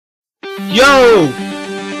Yo!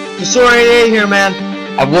 The Sorry here, man.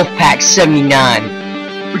 At Wolfpack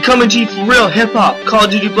 79. We're coming to you for real hip-hop, Call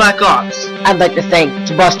of Duty Black Ops. I'd like to thank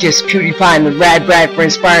Tobustius, PEWDIEPIE, and the Rad Brad for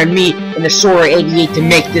inspiring me and the Sora 88 to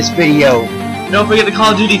make this video. Don't forget the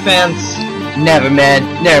Call of Duty fans. Never,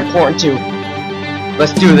 man. They're important too.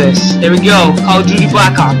 Let's do this. There we go, Call of Duty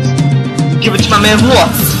Black Ops. Give it to my man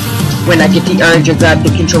Wolf. When I get the urge to grab the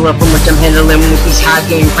controller from which I'm handling with these high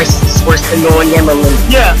game prices, it's worse than going gambling.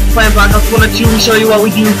 Yeah, playing Black Ops 1 or 2, we show you what we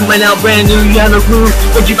do. Coming out brand new, you have no clue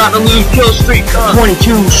what you about to lose. Kill streak.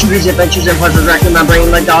 22 shooters, adventures, and puzzles racking my brain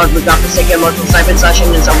like dollars. We got the second month siphon slashing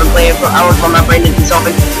and I've been playing for hours while my brain is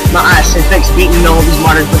dissolving. My eyes and fix beating all these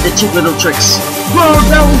martyrs with the cheap little tricks. Bro,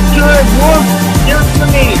 that was good, Wolf. Give it to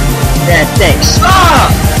me. Yeah, thanks.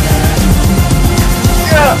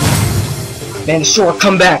 Yeah. Man, Sora,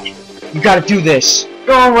 come back. You gotta do this.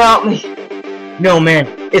 Don't route me. No, man.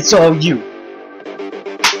 It's all you.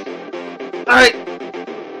 Alright.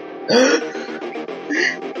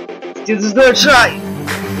 Give this another try.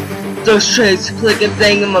 Those traits click a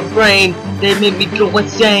thing in my brain. They make me go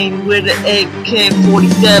insane with an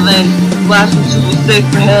AK-47. Blast from super safe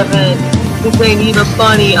for heaven. This ain't even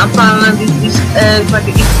funny. I'm finding on these eggs like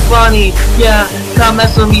it's funny. Yeah, come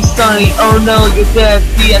mess with me, Sonny. Oh no, you're dead.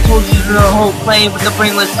 See, I told you the whole plane with the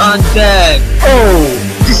brainless undead. Oh,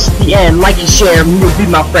 this is the end. Like and share, and you'll be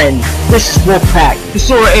my friend. This is Wolfpack. The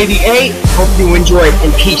Sora 88. Hope you enjoyed,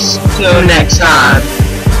 and peace. Till next time.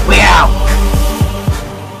 We out.